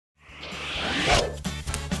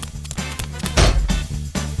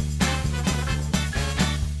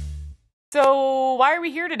So why are we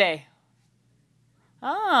here today?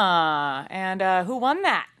 And who won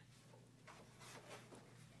that?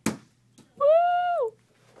 Woo!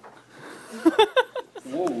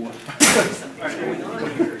 Whoa.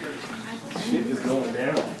 Shit is going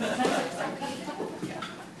down.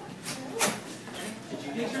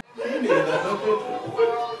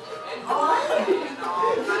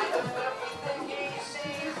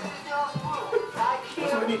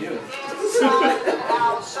 What are you doing?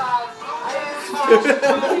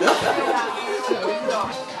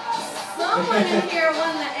 Someone in here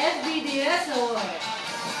won the FBDS Award.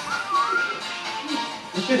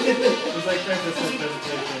 It's like Princess's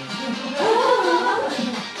presentation.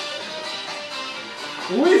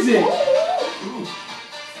 Who is it? Ooh.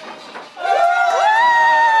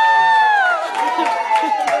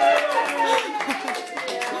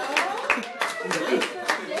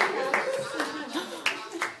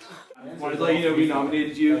 Wanted to let you know we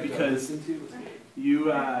nominated you because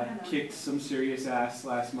you kicked some serious ass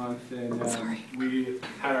last month, and we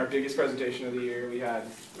had our biggest presentation of the year. We had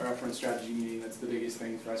our upfront strategy meeting. That's the biggest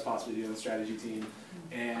thing for us possibly to do on the strategy team,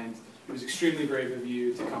 and it was extremely brave of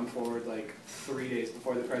you to come forward like 3 days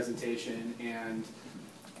before the presentation and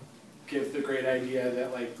give the great idea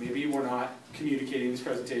that like maybe we're not communicating this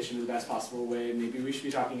presentation in the best possible way. Maybe we should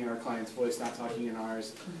be talking in our client's voice, not talking in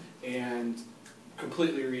ours, and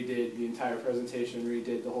completely redid the entire presentation,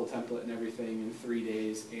 redid the whole template and everything in 3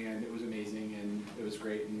 days, and it was amazing and it was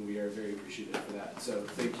great, and we are very appreciative for that. So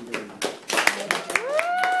thank you very much.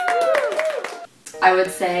 I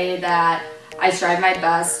would say that I strive my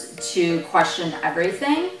best to question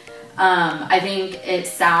everything. I think it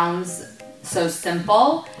sounds so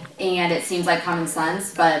simple and it seems like common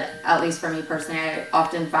sense, but at least for me personally, I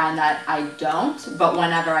often find that I don't, but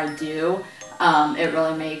whenever I do, it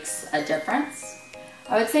really makes a difference.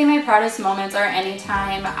 I would say my proudest moments are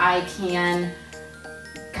anytime I can,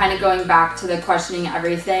 kind of going back to the questioning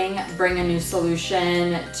everything, bring a new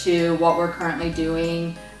solution to what we're currently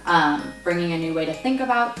doing, bringing a new way to think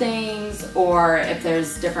about things, or if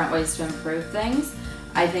there's different ways to improve things.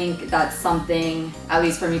 I think that's something, at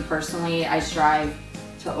least for me personally, I strive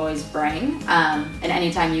to always bring. And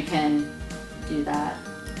anytime you can do that,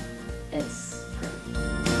 it's great.